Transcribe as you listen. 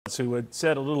who had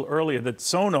said a little earlier that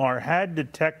sonar had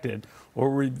detected or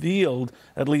revealed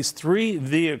at least 3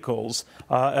 vehicles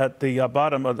at the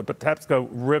bottom of the Patapsco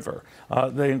River.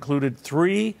 They included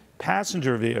 3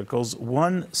 passenger vehicles,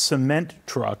 1 cement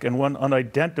truck, and 1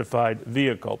 unidentified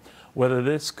vehicle. Whether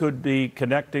this could be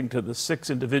connecting to the 6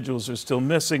 individuals who are still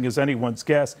missing is anyone's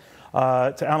guess.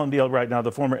 To Alan Beal right now,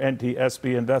 the former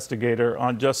NTSB investigator,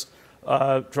 on just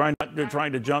trying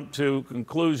to jump to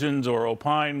conclusions or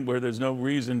opine where there's no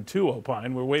reason to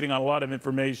opine. We're waiting on a lot of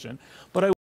information. But